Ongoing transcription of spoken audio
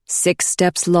6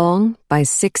 steps long by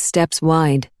 6 steps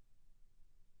wide.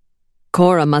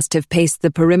 Cora must have paced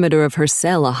the perimeter of her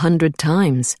cell 100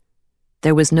 times.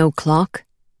 There was no clock,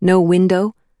 no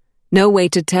window, no way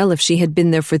to tell if she had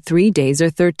been there for 3 days or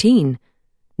 13.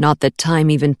 Not that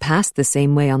time even passed the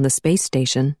same way on the space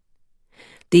station.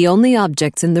 The only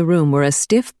objects in the room were a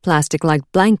stiff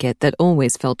plastic-like blanket that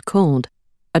always felt cold,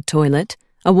 a toilet,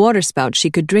 a water spout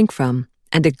she could drink from,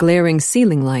 and a glaring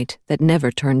ceiling light that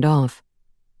never turned off.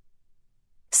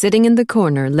 Sitting in the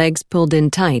corner, legs pulled in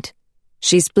tight,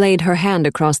 she splayed her hand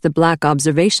across the black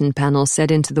observation panel set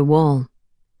into the wall.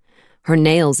 Her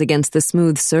nails against the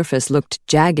smooth surface looked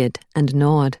jagged and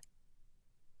gnawed.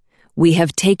 "We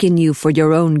have taken you for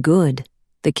your own good,"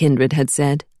 the Kindred had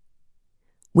said.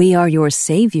 "We are your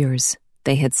saviors,"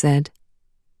 they had said.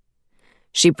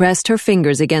 She pressed her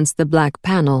fingers against the black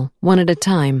panel, one at a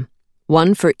time,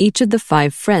 one for each of the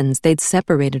 5 friends they'd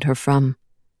separated her from.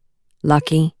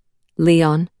 Lucky,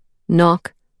 Leon,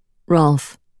 Nok,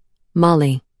 Rolf,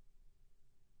 Molly.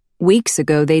 Weeks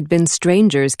ago they'd been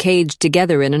strangers caged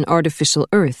together in an artificial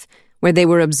Earth, where they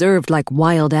were observed like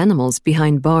wild animals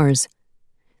behind bars.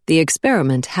 The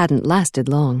experiment hadn't lasted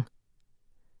long.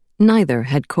 Neither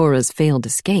had Cora's failed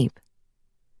escape.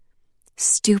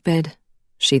 Stupid,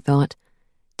 she thought,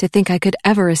 to think I could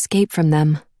ever escape from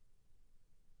them.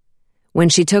 When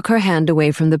she took her hand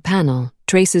away from the panel,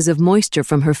 traces of moisture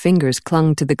from her fingers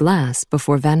clung to the glass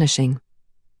before vanishing.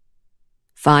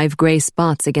 5 gray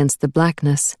spots against the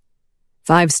blackness,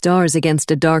 5 stars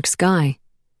against a dark sky,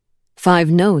 5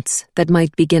 notes that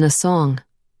might begin a song.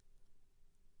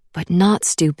 But not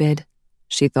stupid,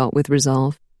 she thought with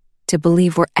resolve, to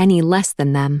believe we're any less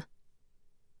than them.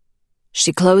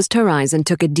 She closed her eyes and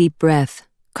took a deep breath,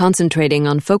 concentrating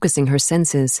on focusing her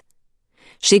senses.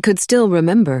 She could still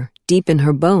remember, deep in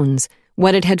her bones,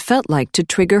 what it had felt like to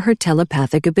trigger her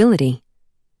telepathic ability.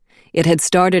 It had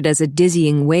started as a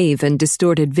dizzying wave and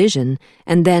distorted vision,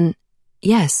 and then,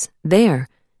 yes, there,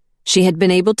 she had been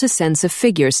able to sense a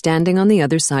figure standing on the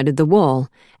other side of the wall,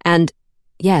 and,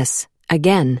 yes,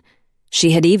 again,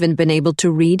 she had even been able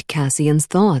to read Cassian's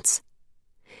thoughts.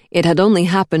 It had only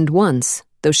happened once,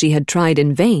 though she had tried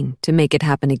in vain to make it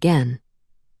happen again.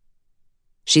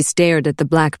 She stared at the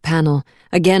black panel,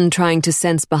 again trying to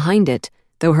sense behind it,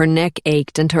 though her neck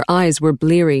ached and her eyes were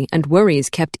bleary and worries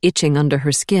kept itching under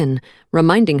her skin,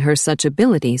 reminding her such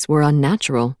abilities were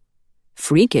unnatural.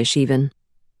 Freakish, even.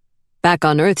 Back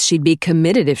on Earth, she'd be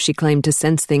committed if she claimed to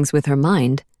sense things with her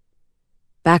mind.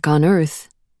 Back on Earth.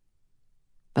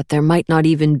 But there might not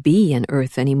even be an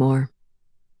Earth anymore.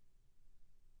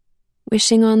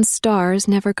 "Wishing on stars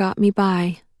never got me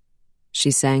by,"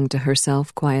 she sang to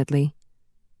herself quietly.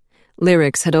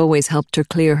 Lyrics had always helped her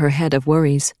clear her head of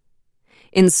worries.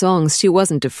 In songs, she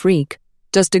wasn't a freak,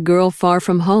 just a girl far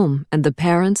from home and the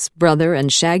parents, brother,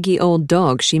 and shaggy old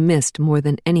dog she missed more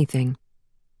than anything.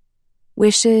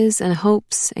 Wishes and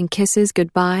hopes and kisses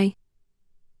goodbye.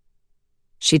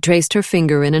 She traced her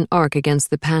finger in an arc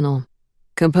against the panel,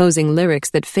 composing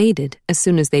lyrics that faded as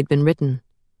soon as they'd been written.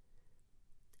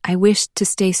 I wished to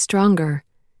stay stronger.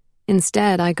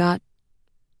 Instead, I got...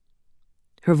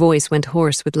 Her voice went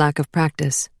hoarse with lack of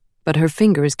practice, but her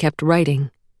fingers kept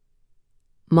writing.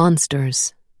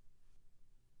 Monsters.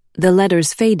 The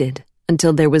letters faded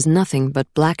until there was nothing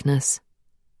but blackness.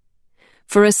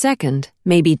 For a second,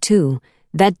 maybe 2,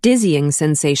 that dizzying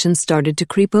sensation started to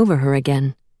creep over her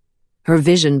again. Her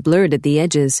vision blurred at the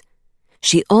edges.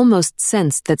 She almost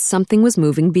sensed that something was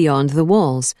moving beyond the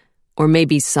walls, or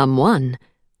maybe someone,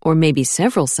 or maybe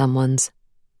several someones.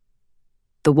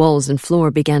 The walls and floor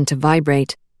began to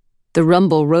vibrate. The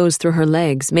rumble rose through her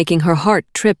legs, making her heart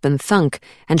trip and thunk,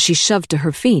 and she shoved to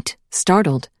her feet,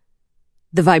 startled.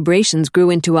 The vibrations grew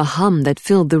into a hum that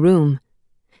filled the room.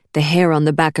 The hair on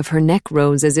the back of her neck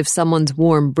rose as if someone's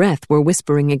warm breath were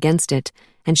whispering against it,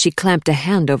 and she clamped a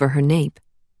hand over her nape.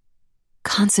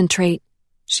 Concentrate,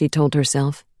 she told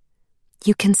herself.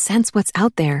 You can sense what's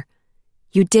out there.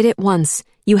 You did it once.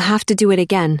 You have to do it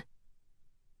again.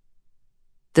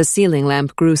 The ceiling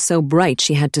lamp grew so bright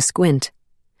she had to squint.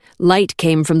 Light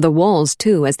came from the walls,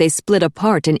 too, as they split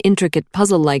apart in intricate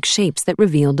puzzle-like shapes that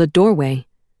revealed a doorway.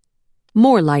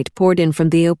 More light poured in from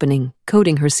the opening,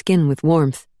 coating her skin with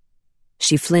warmth.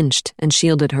 She flinched and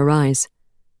shielded her eyes.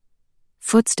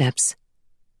 Footsteps.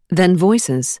 Then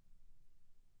voices.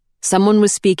 Someone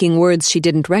was speaking words she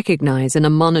didn't recognize in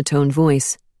a monotone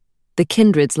voice. The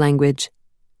Kindred's language.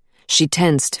 She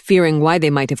tensed, fearing why they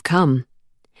might have come.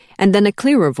 And then a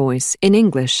clearer voice, in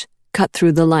English, cut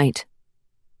through the light.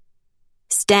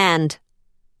 Stand.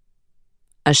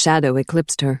 A shadow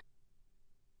eclipsed her.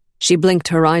 She blinked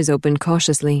her eyes open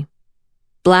cautiously.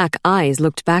 Black eyes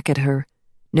looked back at her.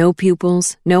 No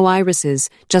pupils, no irises,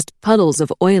 just puddles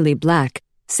of oily black,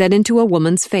 set into a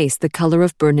woman's face the color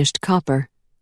of burnished copper.